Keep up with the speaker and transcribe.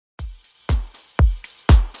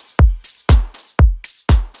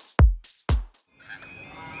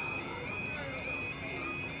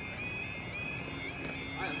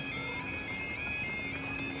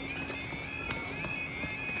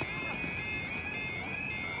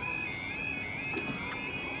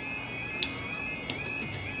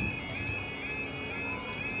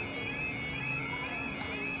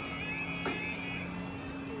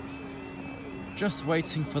Just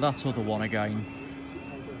waiting for that other one again.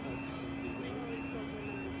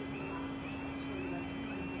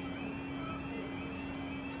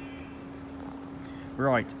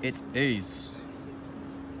 Right, it is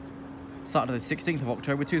Saturday the 16th of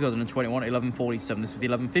October 2021 at 11:47. This with the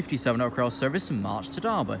 11:57 Oak service and march to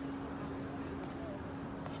Derby.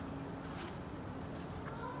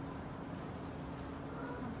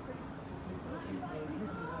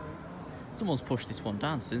 Someone's pushed this one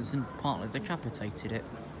down since and partly decapitated it.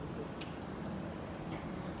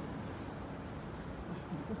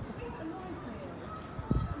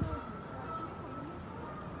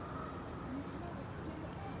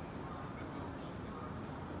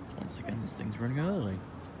 Once again, this thing's running early. It'd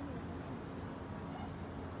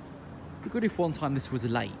be good if one time this was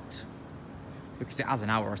late, because it has an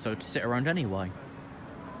hour or so to sit around anyway.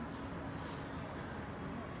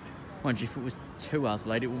 Mind you, if it was 2 hours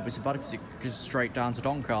late, it wouldn't be so bad because it goes straight down to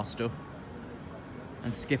Doncaster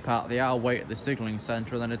and skip out the hour wait at the signalling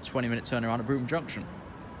centre and then a 20-minute turnaround at Broughton Junction.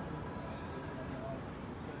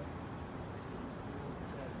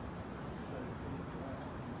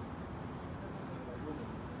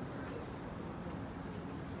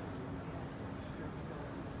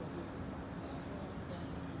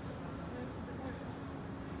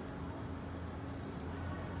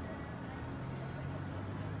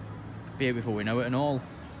 Here before we know it and all.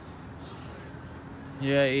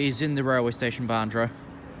 Yeah, he's in the railway station boundary.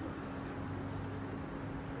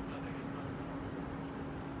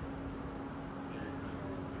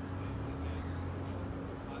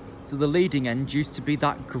 So the leading end used to be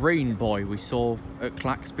that green boy we saw at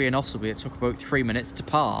Claxby and Osselby. It took about 3 minutes to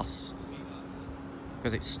pass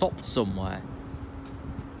because it stopped somewhere.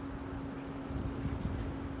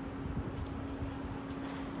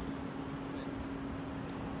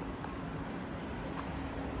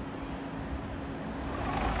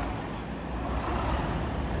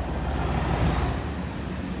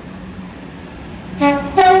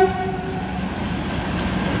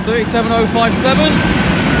 $37,057.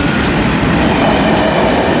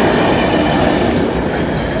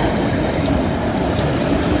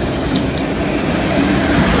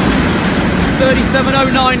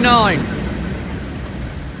 $37,099.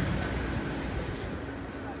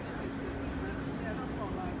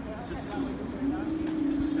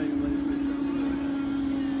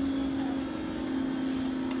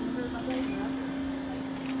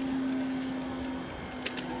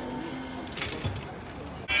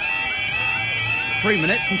 Three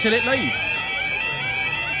minutes until it leaves.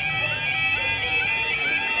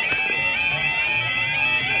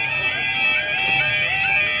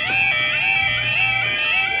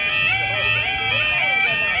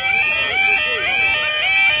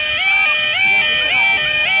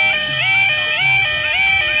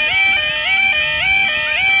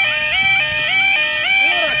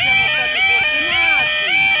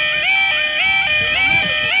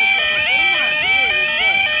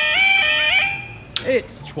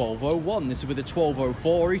 It's 12:01. This will be the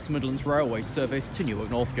 12:04 East Midlands Railway service to Newark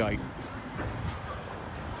Northgate.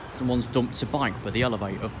 Someone's dumped a bike by the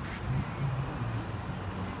elevator.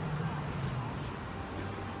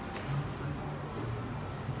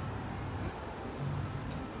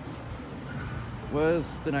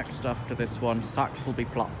 Where's the next after this one? Saxelby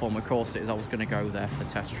platform. Of course it is. I was going to go there for the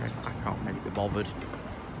test train. I can't really be bothered.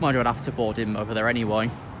 Mind you, I'd have to board him over there anyway.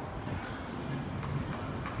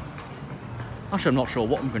 Actually, I'm not sure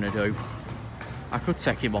what I'm going to do. I could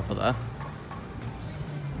take him off of there.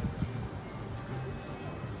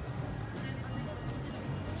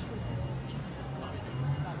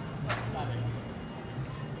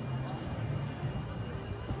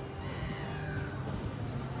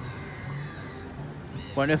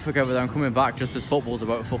 Well, if I go over there, I'm coming back just as football's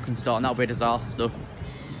about to fucking start, and that'll be a disaster.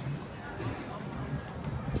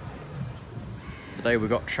 Today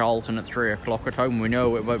we've got Charlton at 3 o'clock at home. We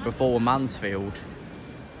know it went before Mansfield.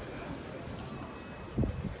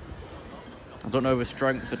 I don't know the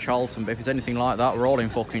strength of Charlton, but if it's anything like that, we're all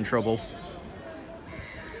in fucking trouble.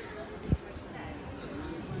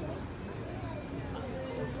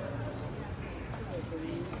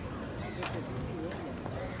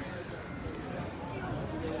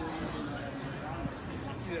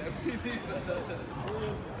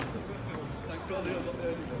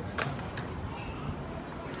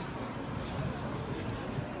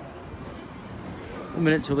 A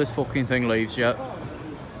minute till this fucking thing leaves yet.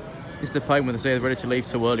 It's the pain when they say they're ready to leave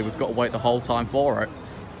so early, we've got to wait the whole time for it.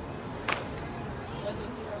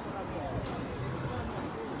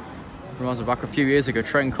 Reminds me back a few years ago,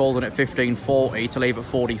 train called in at 15:40 to leave at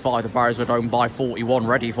 45. The barriers were down by 41,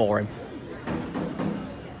 ready for him.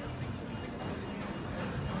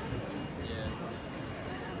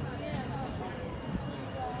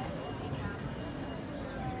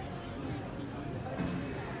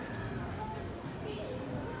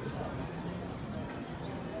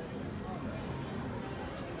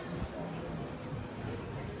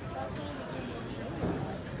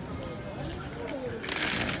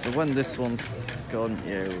 So when this one's gone,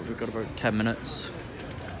 yeah, we've got about 10 minutes.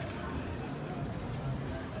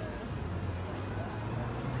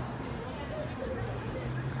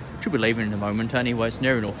 Should be leaving in a moment anyway, it's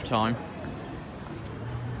near enough time.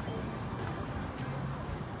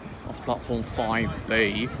 Off platform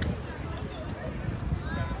 5B.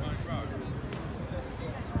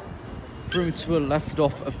 Room to a left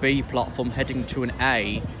off a B platform heading to an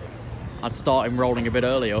A. I'd start him rolling a bit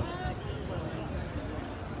earlier.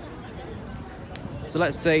 So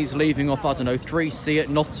let's say he's leaving off, I don't know, 3C at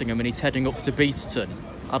Nottingham and he's heading up to Beeston.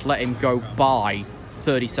 I'd let him go by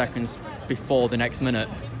 30 seconds before the next minute,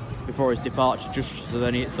 before his departure, just so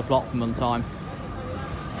then he hits the platform on time.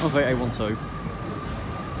 Of A12.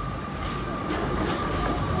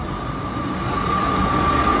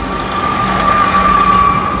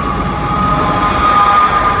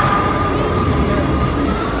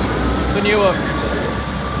 For Newark.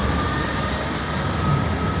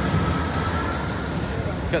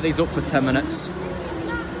 Get these up for 10 minutes. I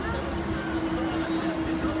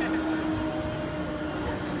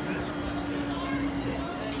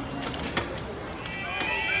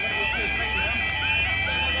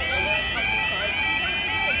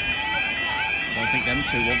don't think them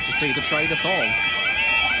two want to see the trade at all.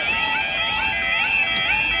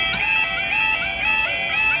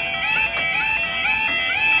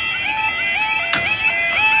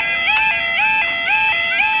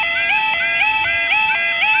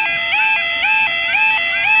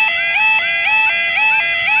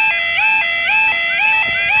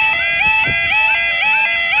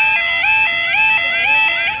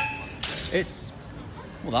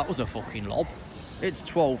 Well, that was a fucking lob. It's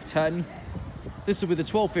 12:10. This will be the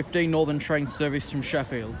 12:15 Northern train service from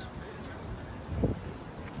Sheffield.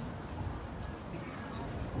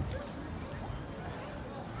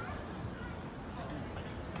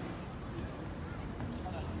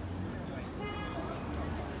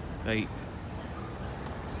 Hey.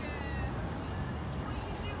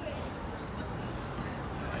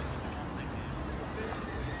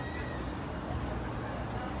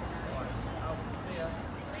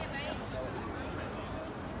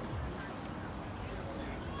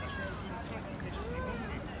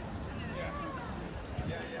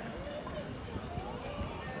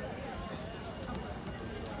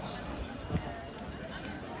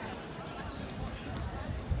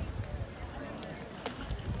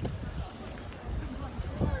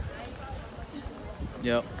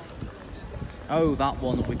 Yep. Oh, that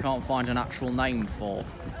one that we can't find an actual name for.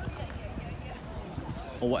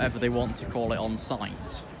 Or whatever they want to call it on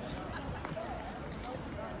site.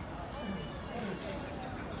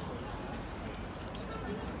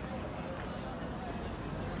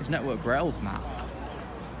 It's Network Rail's map.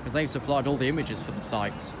 Because they've supplied all the images for the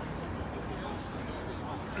site.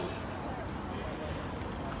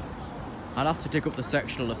 I'd have to dig up the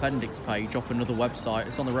sectional appendix page off another website.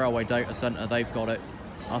 It's on the Railway Data Centre, they've got it.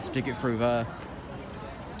 I'll have to dig it through there.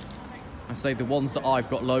 I say the ones that I've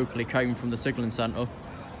got locally came from the Signalling Centre.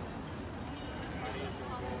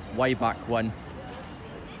 Way back when.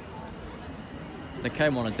 They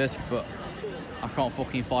came on a disc, but I can't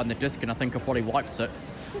fucking find the disc and I think I probably wiped it.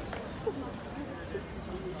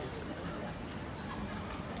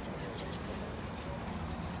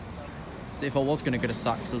 See, if I was going to get a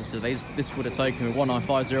sack to these, this would have taken me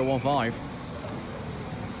 195015.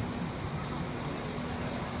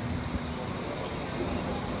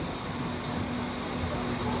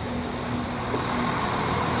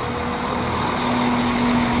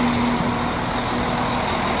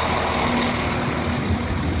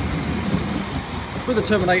 With the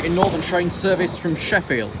terminating Northern train service from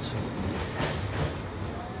Sheffield.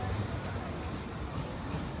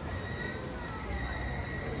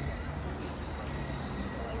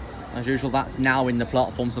 As usual, that's now in the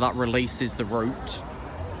platform, so that releases the route.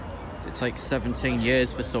 It takes 17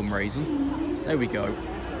 years for some reason. There we go.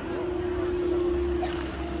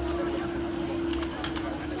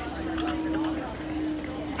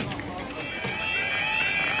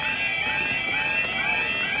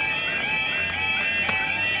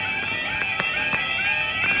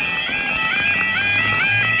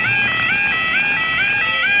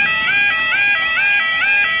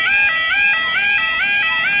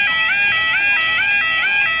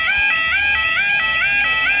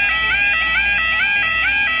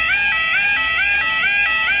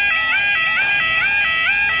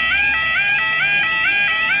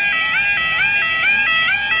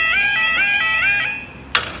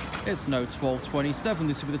 It's no 12:27,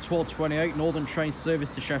 this will be the 12:28 Northern train service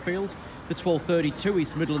to Sheffield, the 12:32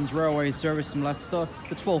 East Midlands Railway service from Leicester,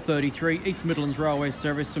 the 12:33 East Midlands Railway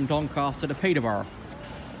service from Doncaster to Peterborough.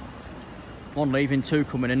 One leaving, two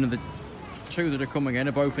coming in, and the two that are coming in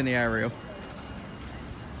are both in the area.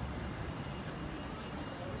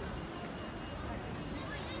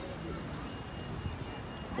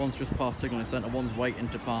 One's just past signalling centre, one's waiting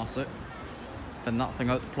to pass it. Then that thing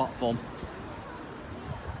out the platform.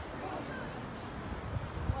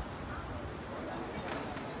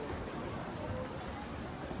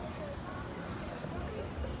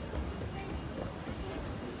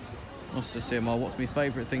 Must have seen, well, what's my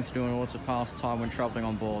favourite thing to do in order to pass time when travelling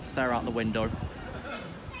on board? Stare out the window.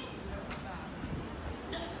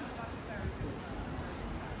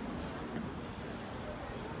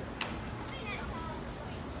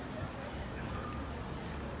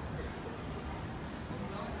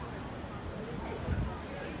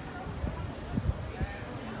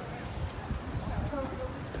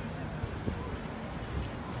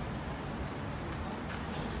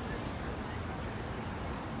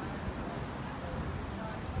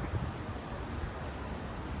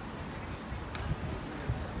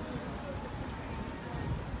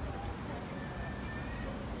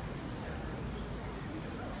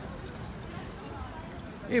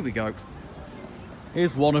 Here we go.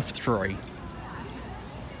 Here's one of three.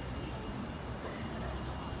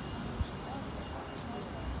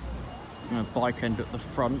 And a bike end at the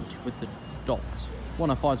front with the dot.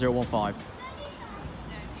 105015.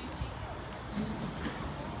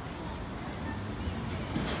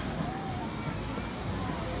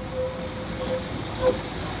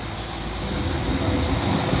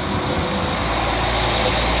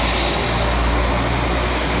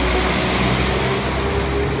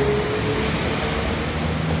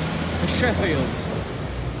 Sheffield.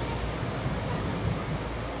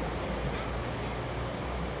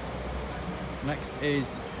 Next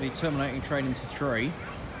is the terminating train into 3.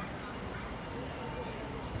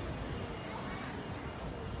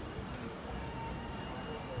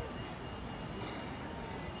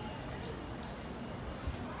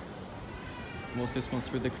 Once this one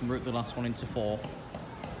through, they can route the last one into 4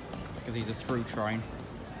 because he's a through train.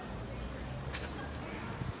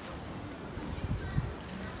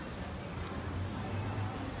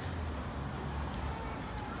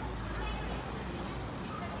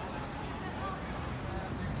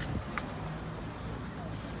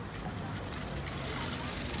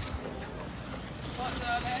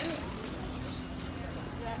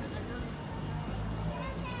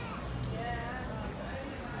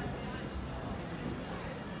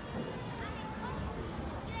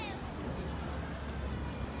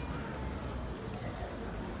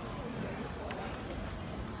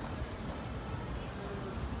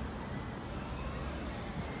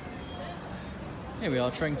 Here we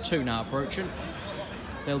are, train 2 now approaching.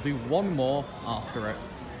 There'll be one more after it.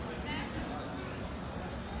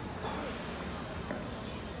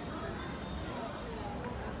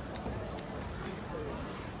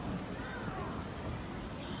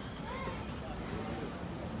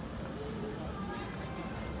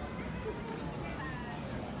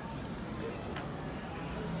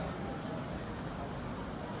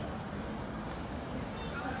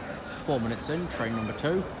 Four minutes in, train number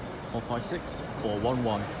 2. 456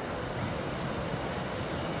 411.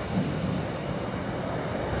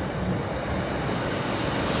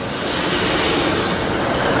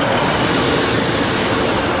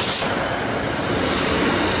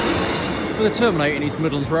 For the terminating East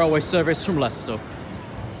Midlands Railway service from Leicester.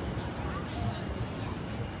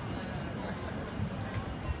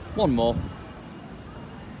 One more.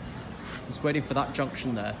 Just waiting for that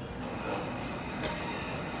junction there.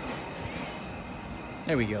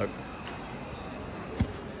 There we go.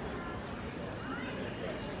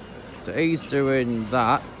 So he's doing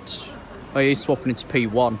that. Oh, he's swapping into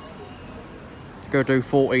P1 to go do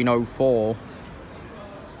 1404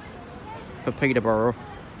 for Peterborough.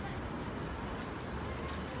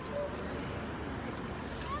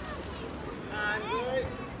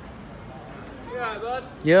 You alright, bud?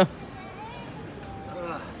 Yeah.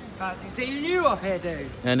 Fancy seeing you up here, dude.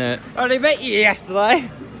 And I only met you yesterday.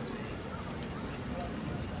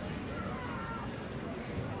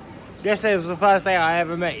 Yesterday was the first day I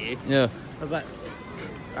ever met you. yeah. I was like,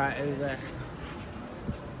 right, who's there?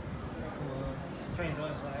 Train's on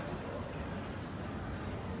its way.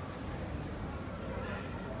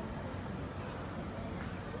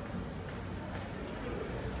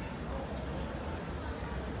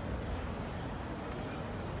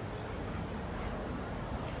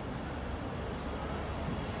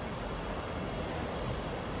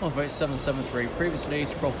 Oh, vote 773. Previously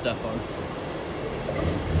East Croft Depot.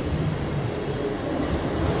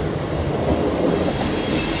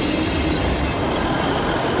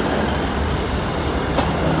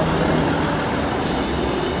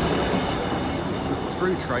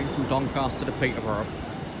 through train from Doncaster to Peterborough.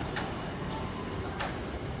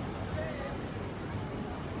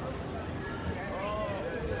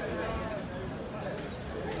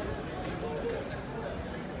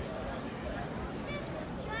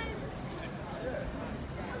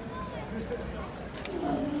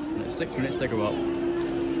 And it's 6 minutes to go up.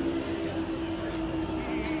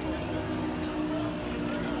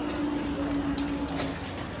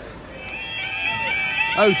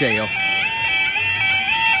 Oh dear.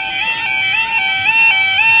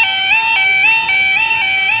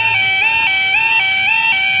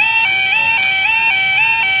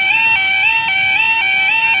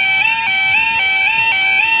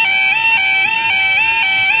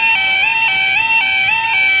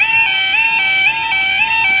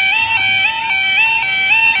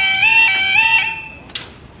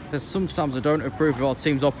 There's sometimes I don't approve of our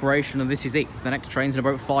team's operation, and this is it. The next train's in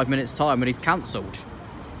about 5 minutes' time, and he's cancelled.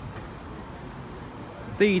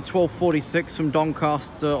 The 1246 from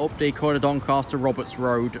Doncaster up decoy to Doncaster Roberts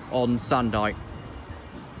Road on Sandite.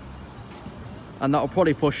 And that'll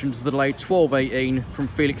probably push into the delay 1218 from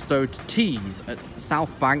Felixstowe to Tees at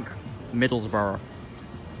South Bank, Middlesbrough.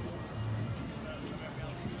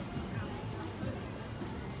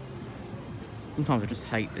 Sometimes I just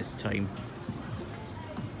hate this team.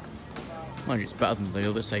 Well, it's better than the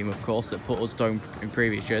other team, of course, that put us down in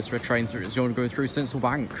previous years for a train through zone going through Sincil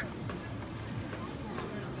Bank.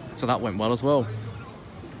 So that went well as well.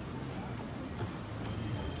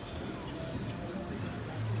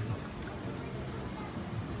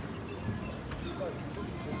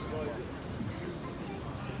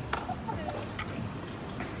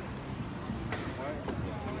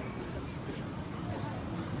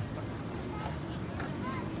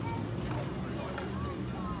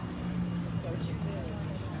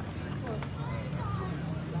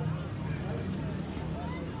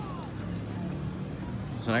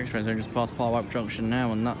 So the next train's just past Parwipe Junction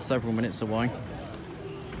now, and that's several minutes away.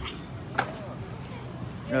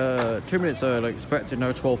 2 minutes early, expected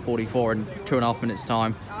no 12:44 in 2.5 minutes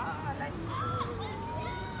time.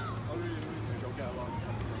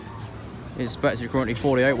 It's expected currently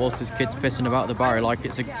 48 whilst this kid's pissing about the barrier like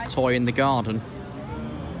it's a toy in the garden.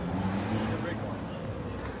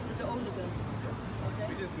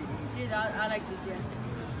 I like this,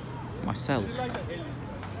 yeah. Myself.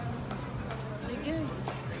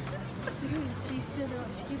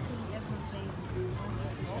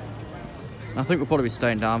 I think we'll probably be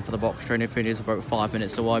staying down for the box train if it is about 5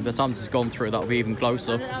 minutes away. By the time this has gone through, that'll be even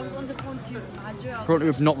closer. Currently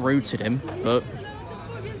we've not routed him, but...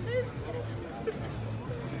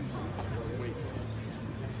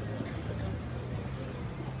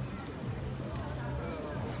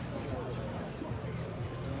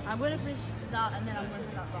 I'm going to finish that and then I'm going to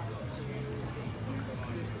start back.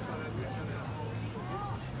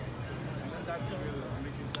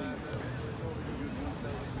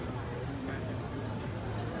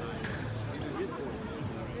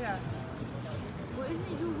 Yeah. Well, isn't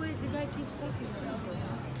it you where the guy keeps talking about?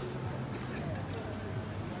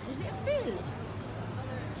 Is it a film?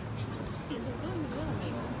 It's a film as well.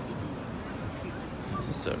 This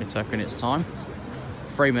is certainly taking its time.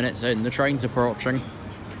 3 minutes in, the train's approaching.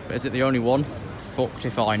 But is it the only one? Fucked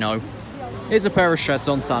if I know. Here's a pair of sheds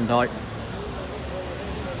on Sandite.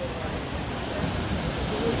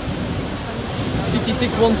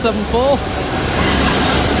 GT6174.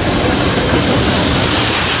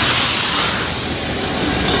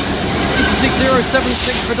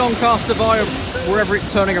 6076 for Doncaster via wherever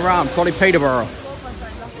it's turning around, probably Peterborough.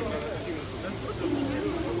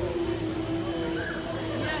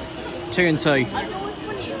 TNT.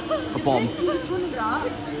 A bomb.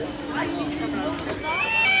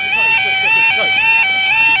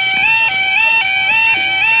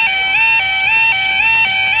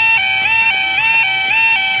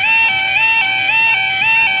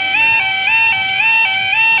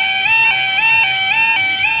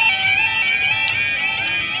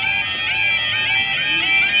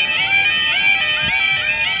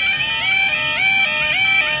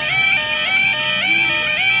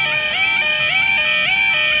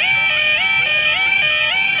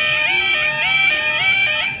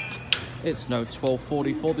 It's no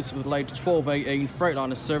 12:44. This was delayed to 12:18.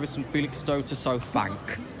 Freightliner service from Felixstowe to South Bank.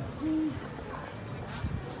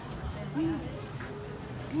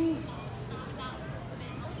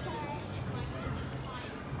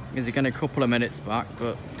 He's getting a couple of minutes back,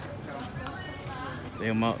 but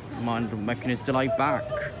they'll mind making his delay back.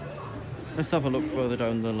 Let's have a look further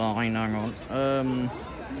down the line. Hang on.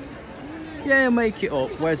 Yeah, he'll make it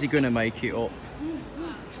up. Where's he going to make it up?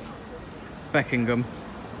 Beckingham.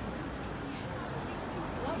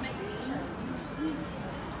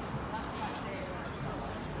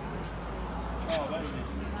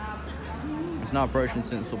 He's now approaching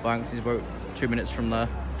Sinsel Banks. He's about 2 minutes from there.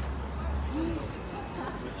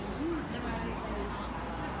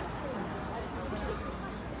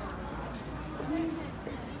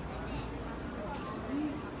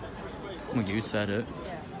 Well, you said it.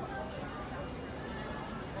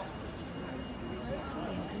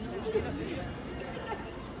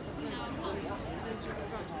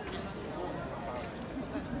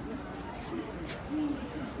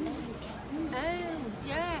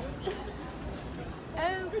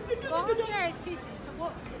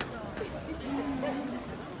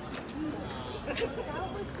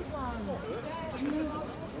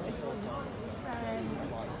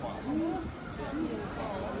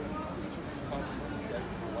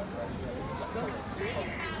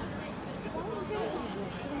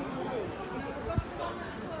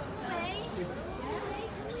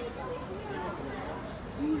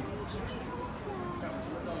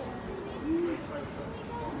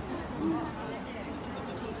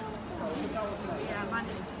 Yeah, I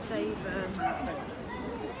managed to save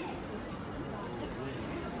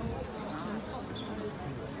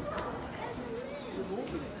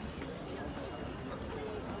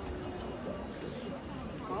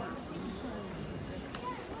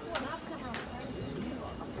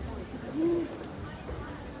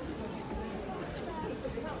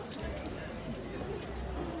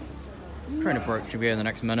Train approach should be here in the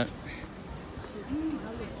next minute.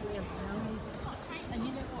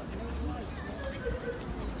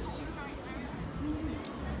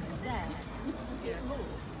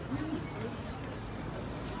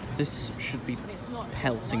 This should be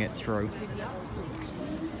pelting it through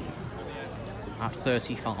at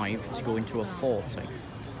 35 to go into a 40.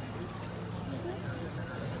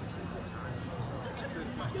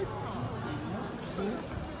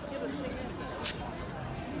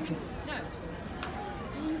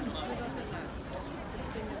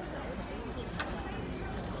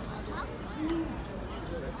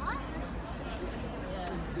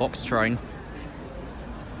 Box train.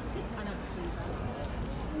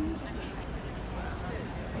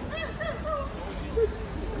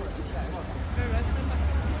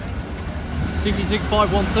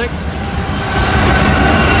 CC6516.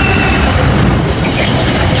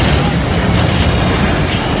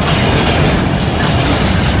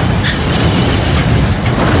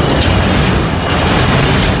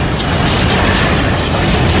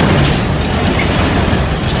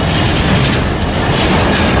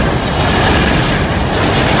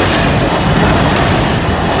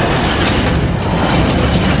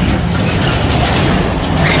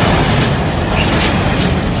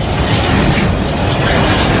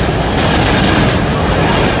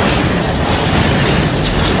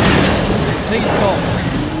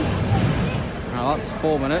 Now that's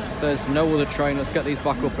 4 minutes, there's no other train, let's get these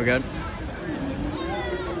back up again.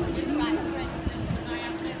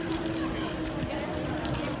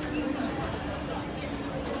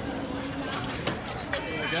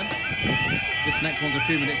 This next one's a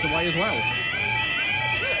few minutes away as well.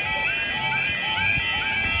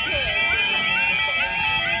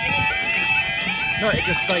 No, it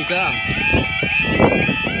just stayed down.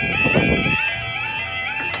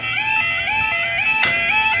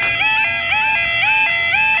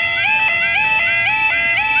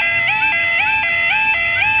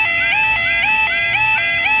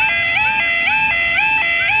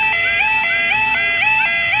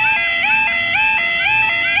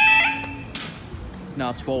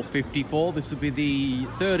 Now 12:54. This will be the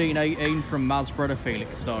 1318 from Masborough to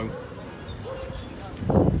Felixstowe.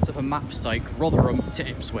 So for map's sake, Rotherham to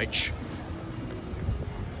Ipswich.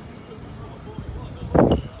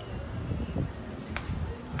 I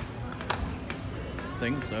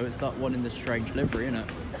think so. It's that one in the strange livery, isn't it?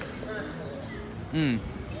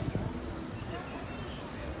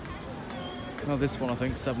 Well, this one I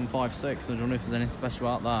think 756. I don't know if there's anything special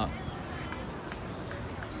about that.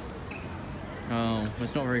 Oh,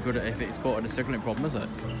 it's not very good at if it's caught in a signalling problem, is it?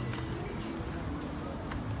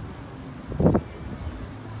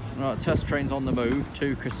 Right, test train's on the move.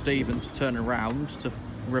 To Chris Stevens to turn around to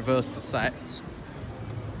reverse the set.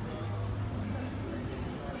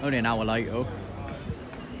 Only an hour later.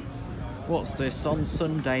 What's this? On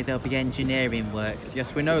Sunday there'll be engineering works.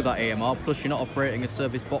 Yes, we know that, EMR. Plus you're not operating a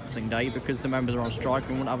service Boxing Day because the members are on strike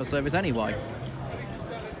and won't have a service anyway.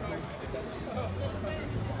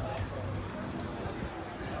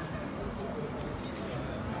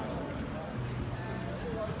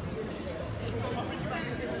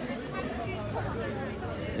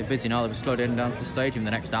 They're busy now, they'll be slowing down to the stadium in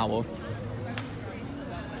the next hour.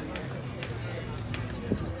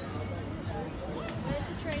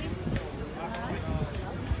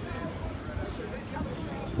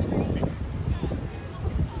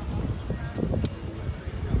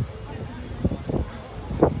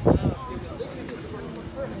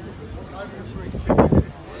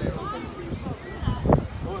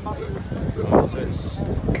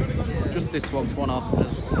 just this one's one off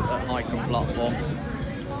as a hiking platform.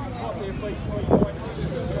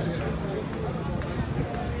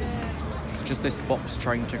 It's just this box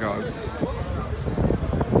train to go.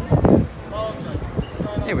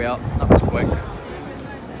 Here we are, that was quick.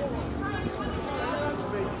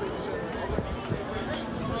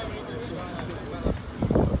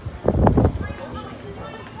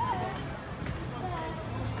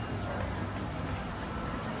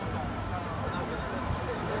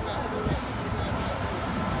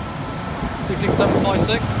 Six, 7, 5,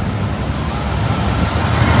 6.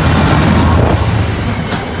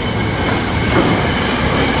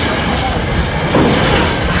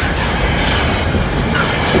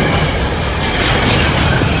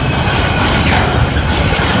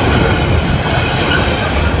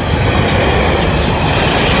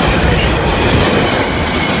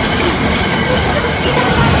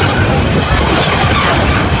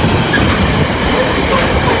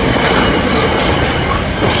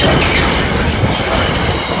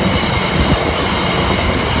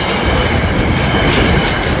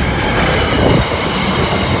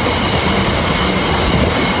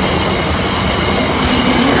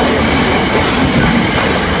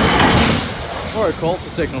 Call to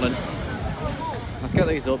signalling. Let's get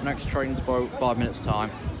these up. Next train's about 5 minutes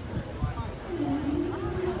time.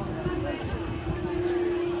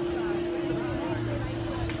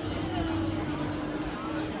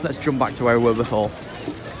 Let's jump back to where we were before.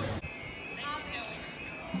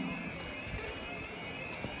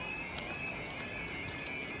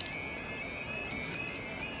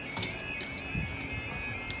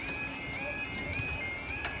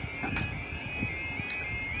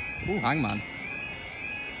 Ooh, Hangman.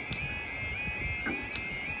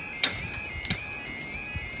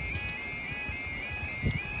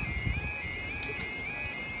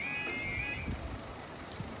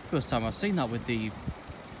 First time I've seen that with the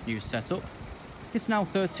new setup. It's now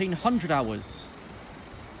 1300 hours.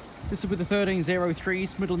 This is with the 1303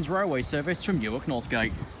 East Midlands Railway service from Newark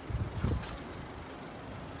Northgate.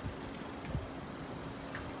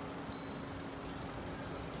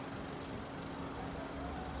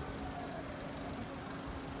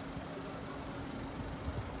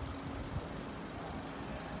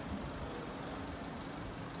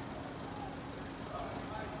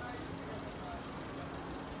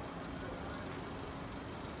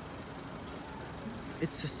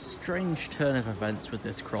 It's a strange turn of events with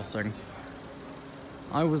this crossing.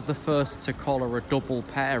 I was the first to collar a double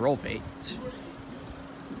pair of it,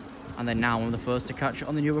 and then now I'm the first to catch it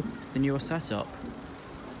on the newer setup. Do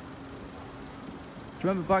you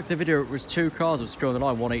remember back the video it was 2 cars obscuring the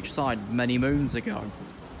line, one each side, many moons ago?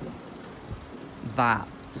 That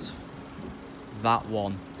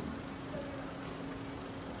one.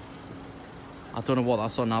 I don't know what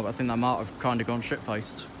that's on now, but I think that might have kind of gone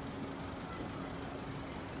shit-faced.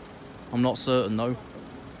 I'm not certain though.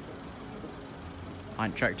 I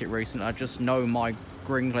ain't checked it recently. I just know my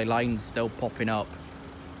Gringley lane's still popping up.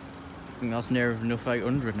 I think that's near enough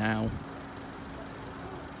 800 now.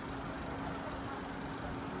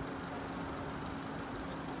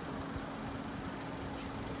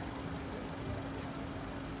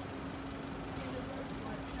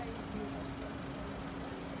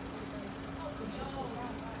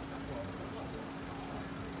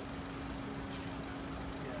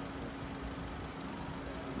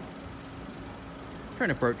 Train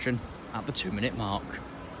approaching at the 2-minute mark.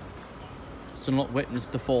 Still not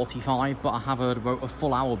witnessed the 45, but I have heard about a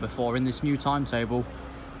full hour before in this new timetable.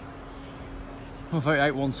 Oh,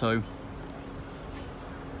 3812.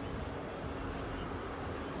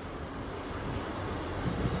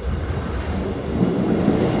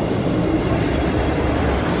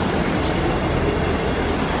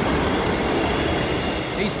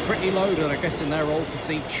 He's pretty loaded, I guess, in they're all to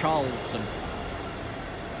see Charlton.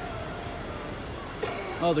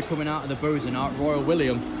 Oh, they're coming out of the boozer now at Royal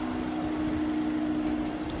William.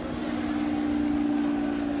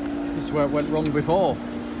 This is where it went wrong before.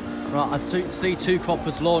 Right, I see 2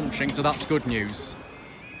 coppers launching, so that's good news.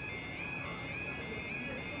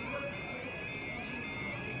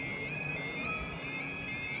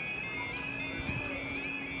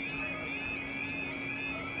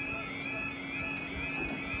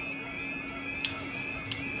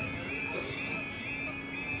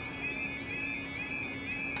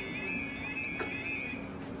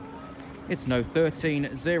 It's no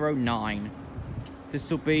 1309. This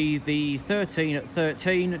will be the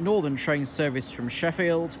 1313 Northern Train service from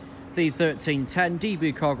Sheffield, the 1310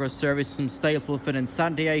 DB Cargo service from Stapleford and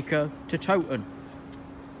San Diego to Towton.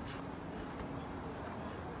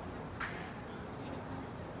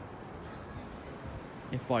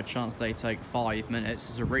 If by chance they take 5 minutes,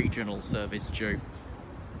 there's a regional service due.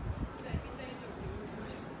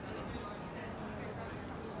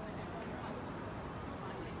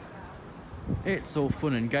 It's all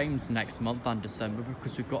fun and games next month and December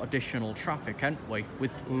because we've got additional traffic, haven't we?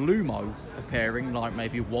 With Lumo appearing like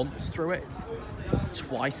maybe once through it,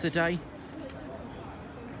 twice a day.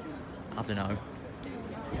 I don't know.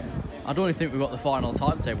 I don't even think we've got the final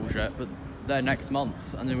timetables yet, but they're next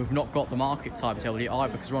month. And then we've not got the market timetable yet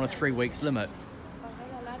either because we're on a 3 weeks limit.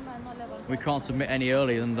 We can't submit any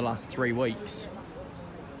earlier than the last 3 weeks.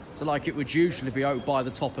 So like it would usually be out by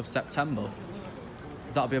the top of September.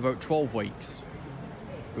 That'll be about 12 weeks.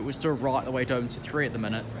 But we're still right the way down to 3 at the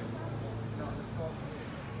minute.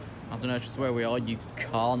 I don't know, just where we are, you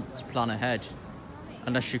can't plan ahead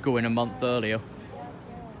unless you're going a month earlier.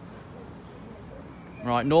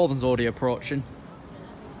 Right, Northern's already approaching.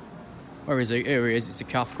 Where is he? Here he is. It's a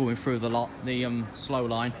calf going through the slow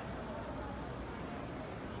line.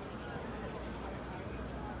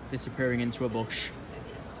 Disappearing into a bush.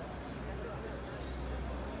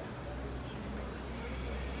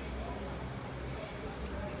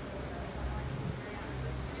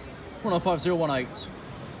 One 5018.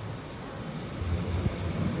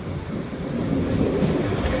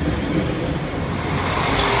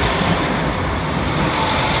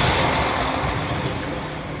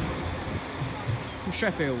 From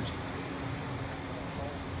Sheffield.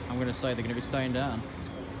 I'm going to say they're going to be staying down.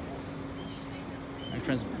 The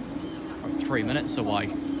train's about 3 minutes away.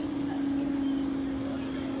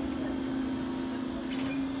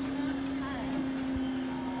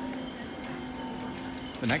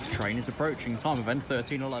 The next train is approaching. Time of end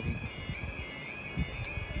 13:11.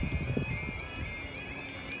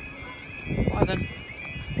 Bye then.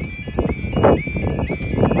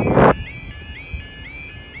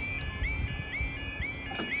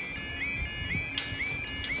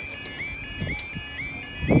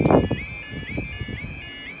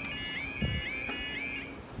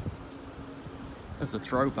 As a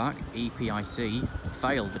throwback, EPIC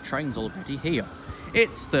failed. The train's already here.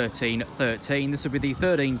 It's 13:13. This will be the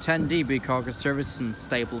 13:10 DB cargo service from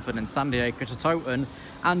Stapleford and Sandiacre to Towton,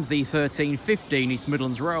 and the 13:15 East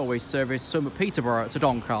Midlands Railway service from Peterborough to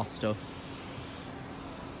Doncaster.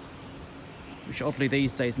 Which oddly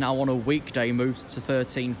these days now on a weekday moves to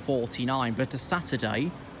 13:49, but a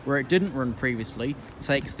Saturday, where it didn't run previously,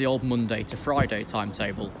 takes the old Monday to Friday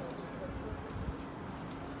timetable.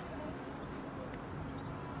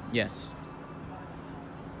 Yes.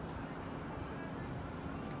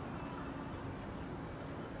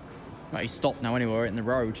 Right, he's stopped now anyway, in the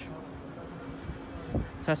road.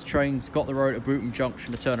 Test train's got the road at Bootham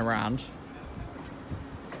Junction to turn around.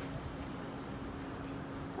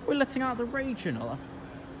 We're letting out the regional.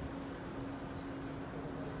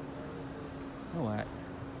 Oh wait.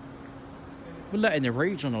 We're letting the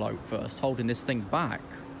regional out first, holding this thing back.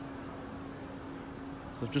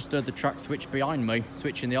 So I've just heard the track switch behind me,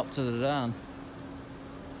 switching the up to the down.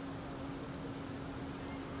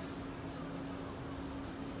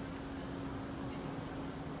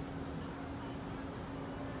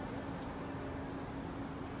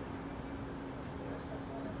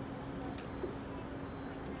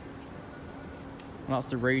 And that's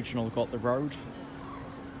the regional got the road,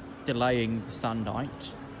 delaying the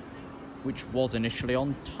Sandite, which was initially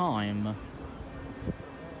on time.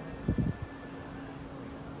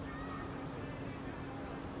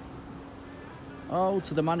 Oh,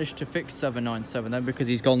 so they managed to fix 797 then because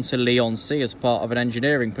he's gone to LINCLNC as part of an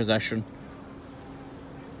engineering possession.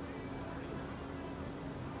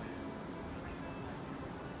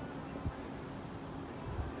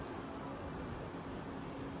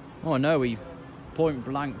 Oh no, he point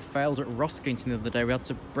blank failed at Roskington the other day. We had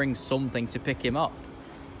to bring something to pick him up.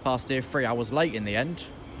 Passed here 3 hours late in the end.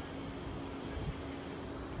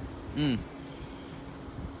 I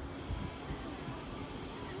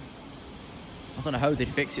don't know how they'd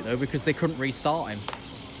fix it though, because they couldn't restart him.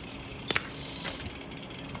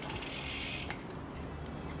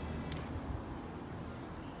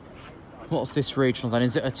 What's this regional then?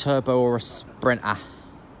 Is it a turbo or a sprinter?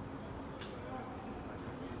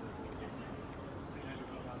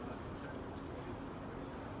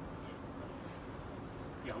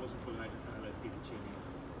 Yeah, I wasn't pulling out in front of those people cheering.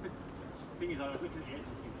 The thing is, I was looking at the edges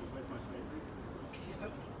thinking, where's my slavery?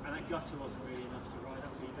 And that gutter wasn't really enough to ride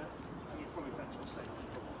up either. I think it's probably better to stay on the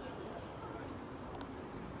top.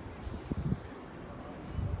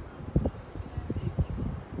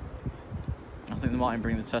 I think they might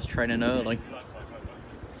bring the test train in early.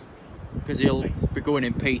 Because he'll be going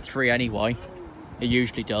in P3 anyway. He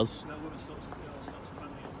usually does.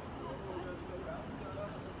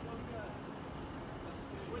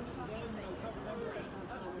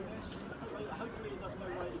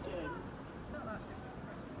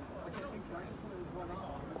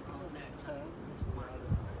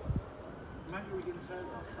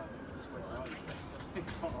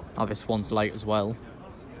 Oh, this one's late as well.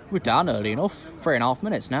 We're down early enough. 3.5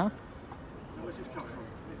 minutes now. So where's this come from?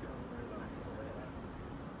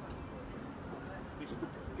 These are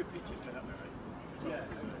good pictures, but that way, right? Yeah.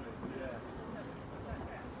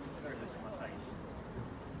 It's very close to my face.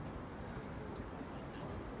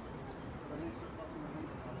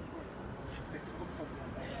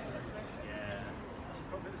 Yeah.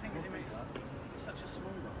 But the thing is, it's such a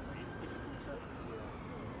small one. It's difficult to.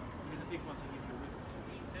 Even the big ones that you can whip to.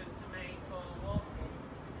 To me for what?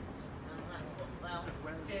 And that's what, well,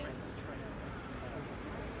 Where is the races train?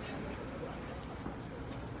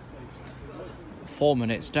 4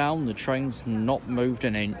 minutes down, the train's not moved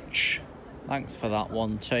an inch. Thanks for that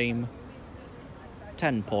one, team.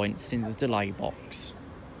 10 points in the delay box.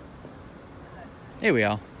 Here we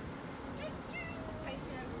are.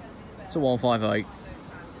 It's a 158.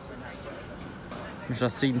 Which I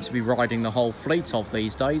seem to be riding the whole fleet of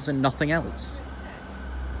these days and nothing else.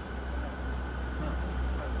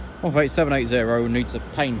 15780 needs a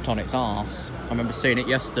paint on its arse. I remember seeing it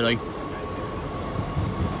yesterday.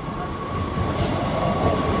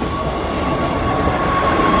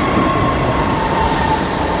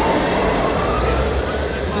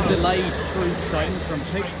 The delayed through train from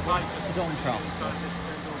Cheap to Doncaster.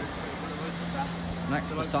 Next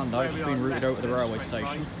to Sando, just been routed over to the railway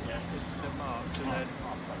station.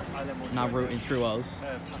 Now routing through us.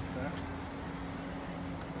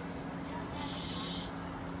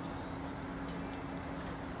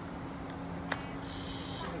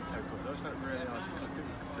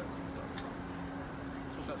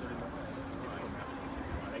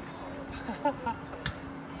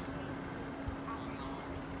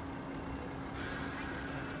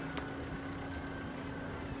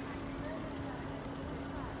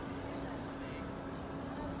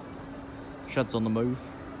 Shed's on the move.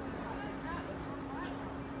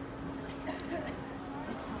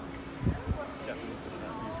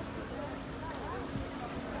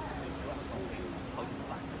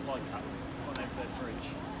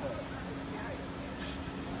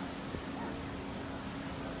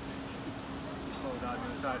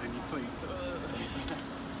 And you please.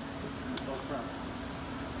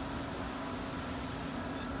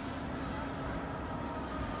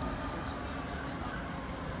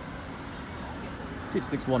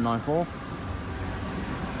 6194.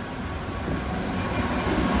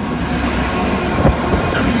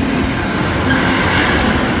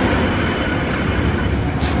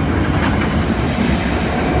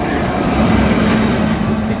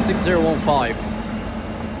 It's 6015.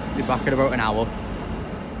 Be back in about an hour.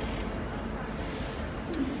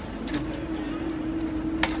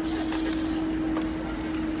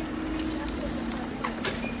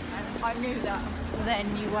 I knew that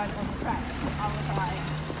then you weren't on the track. I was like...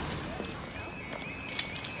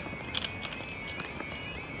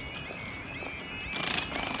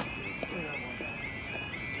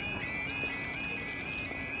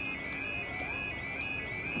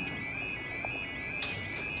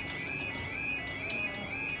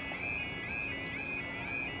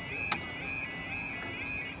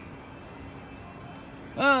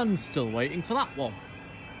 And still waiting for that one,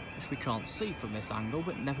 which we can't see from this angle,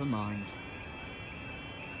 but never mind.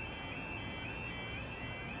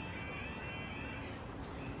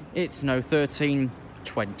 It's no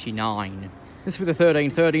 13:29. This will be the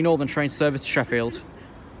 13:30 Northern Train service to Sheffield.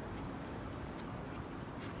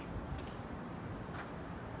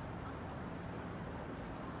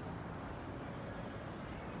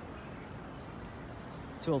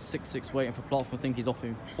 (1266) waiting for platform. I think he's off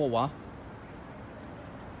in 4.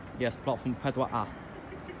 Yes, platform Pedwa A.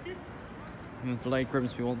 And delayed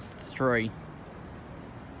Grimsby wants 3.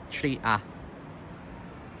 Chi A.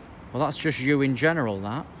 Well, that's just you in general,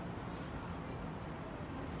 that.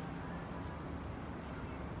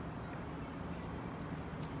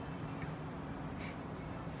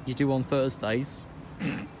 You do on Thursdays.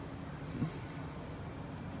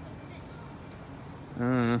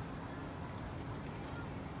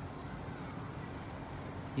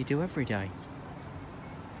 You do every day.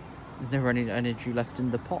 There's never any energy left in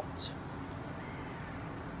the pot.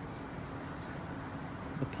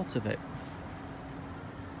 The pot of it.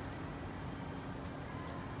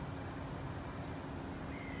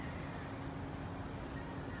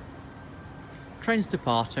 Train's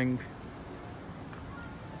departing.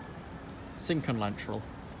 LINCLNC.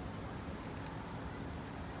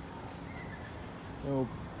 They'll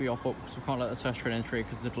be off up because we can't let the test train entry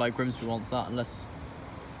because the delay Grimsby wants that unless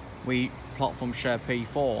we platform share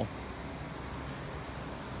P4.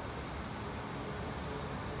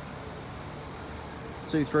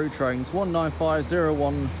 Two through trains,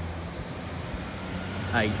 19501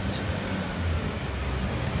 8.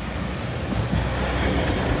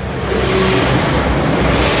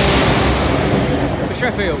 For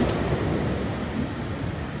Sheffield.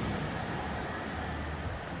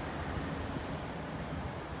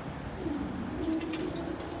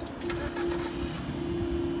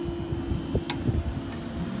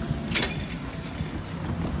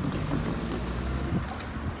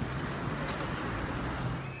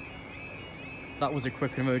 That was a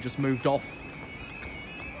quick move, just moved off.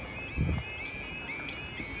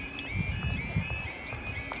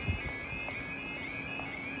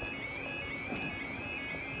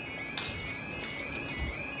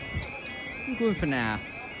 I'm going for now.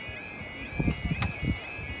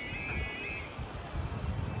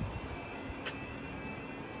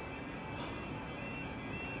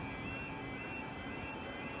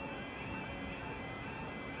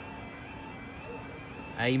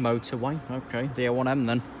 A motorway, okay, the A1M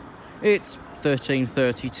then. It's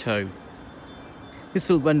 1332. This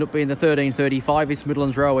will end up being the 1335 East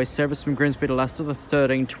Midlands Railway service from Grimsby to Leicester, the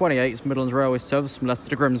 1328 East Midlands Railway service from Leicester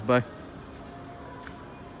to Grimsby.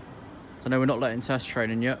 So no, we're not letting test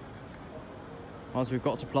training yet, as we've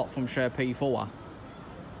got to plot from share P4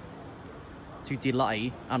 to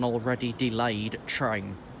delay an already delayed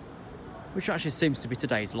train, which actually seems to be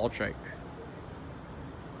today's logic.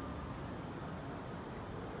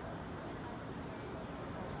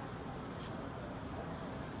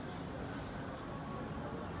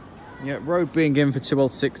 Yeah, road being in for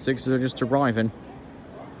 2L66, they're just arriving.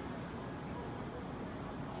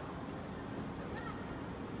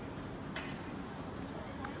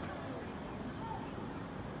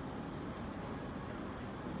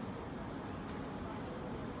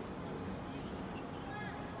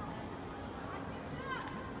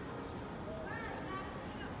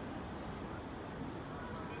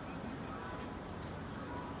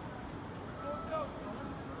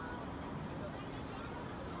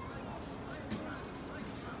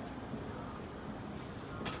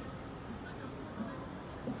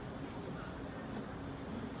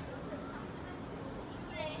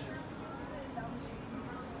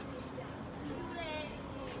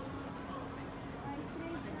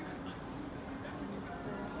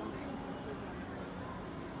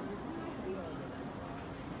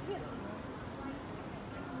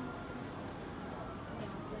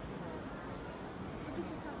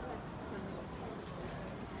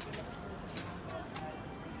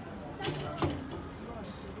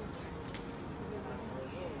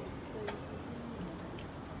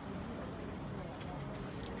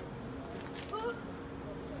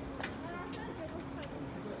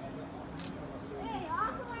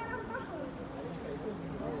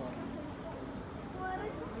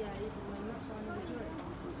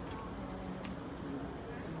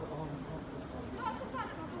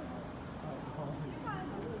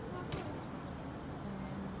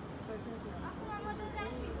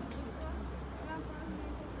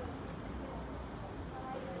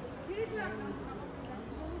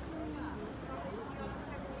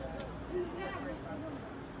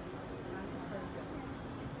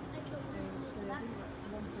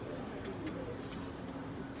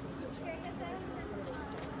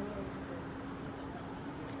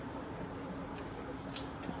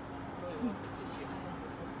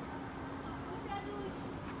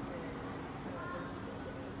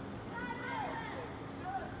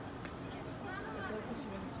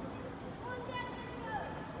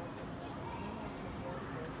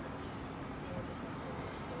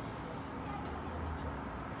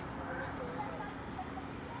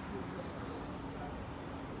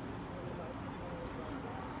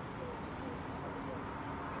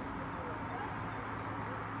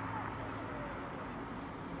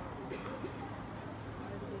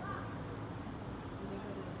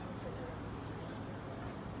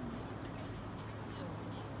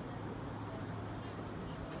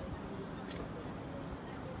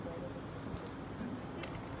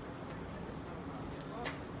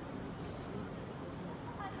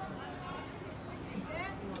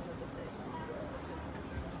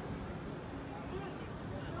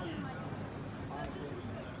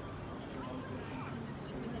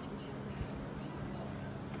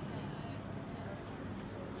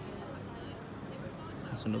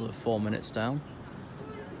 That's another 4 minutes down.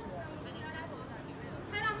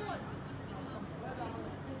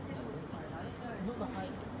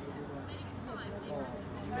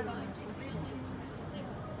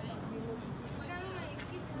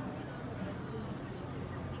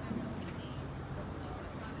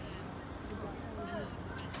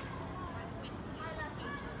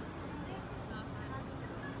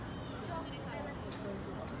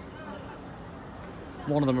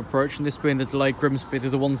 one of them approaching, this being the delayed Grimsby. They're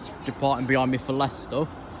the ones departing behind me for Leicester.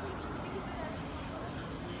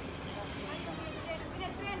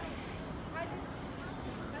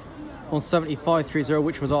 175.30,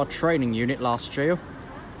 which was our training unit last year.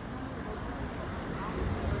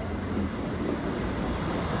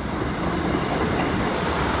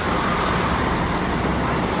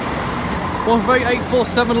 One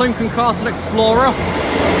 847 Lincoln Castle Explorer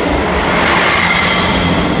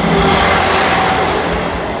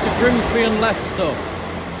to Grimsby and Leicester.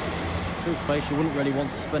 True place you wouldn't really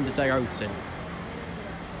want to spend a day out in.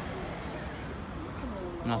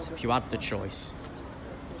 And that's if you had the choice.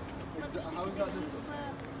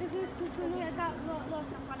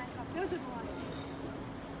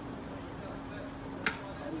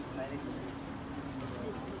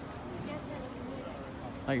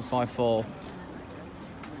 854.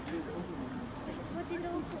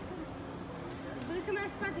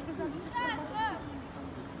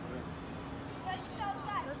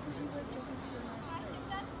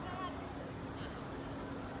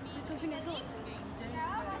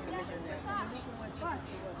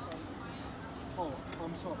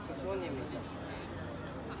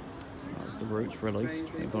 That's the routes released.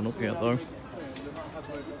 They've gone up yet though.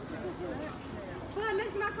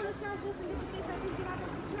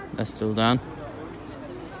 They're still down.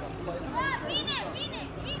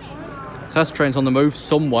 Test train's on the move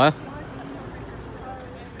somewhere.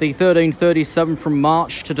 The 1337 from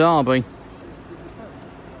March to Derby.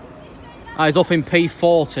 He's off in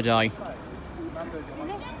P4 today.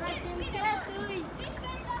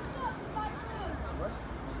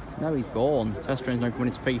 No, he's gone. Test train's now coming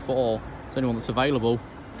into P4. It's the only one that's available.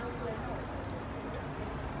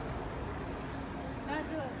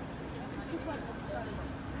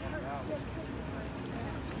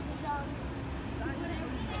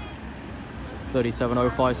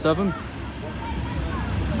 $37,057.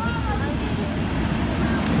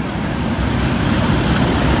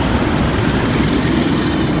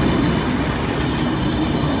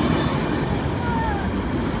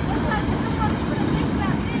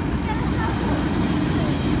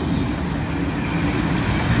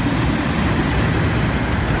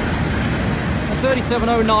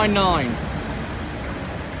 $37,099.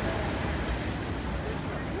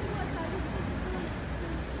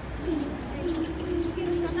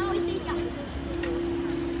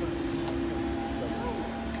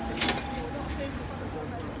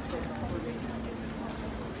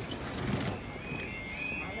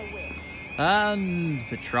 And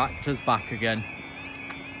the tractor's back again.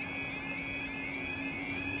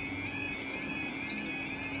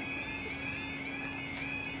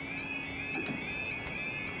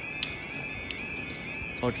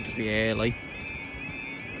 Told you to be early.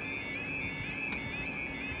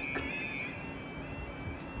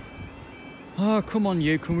 Oh, come on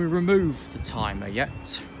you, can we remove the timer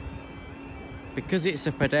yet? Because it's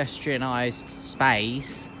a pedestrianised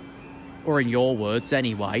space, or in your words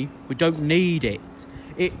anyway, we don't need it.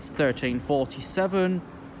 It's 1347.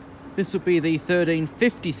 This will be the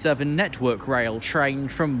 1357 Network Rail train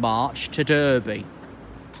from March to Derby.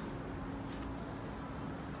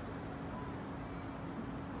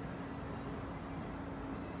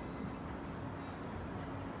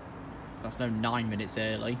 That's now 9 minutes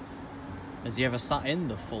early. Has he ever sat in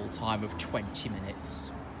the full time of 20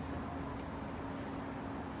 minutes?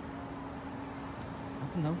 I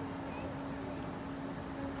don't know.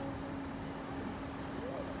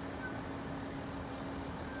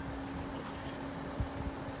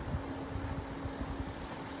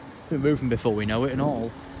 We're moving before we know it and all.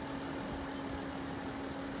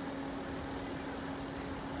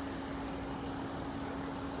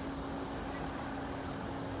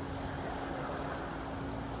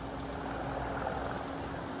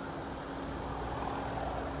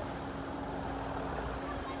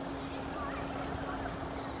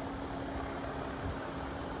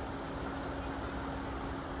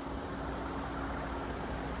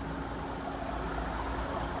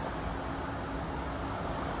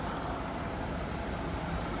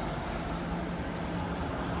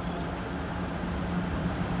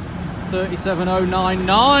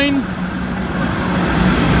 $37,099.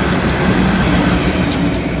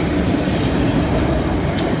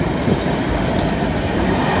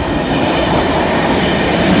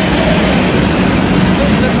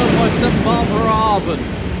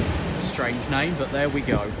 Strange name, but there we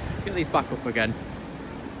go. Let's get these back up again.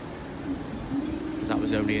 Because that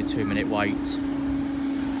was only a 2-minute wait.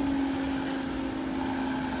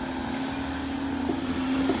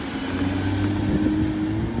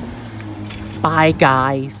 Bye,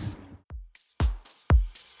 guys.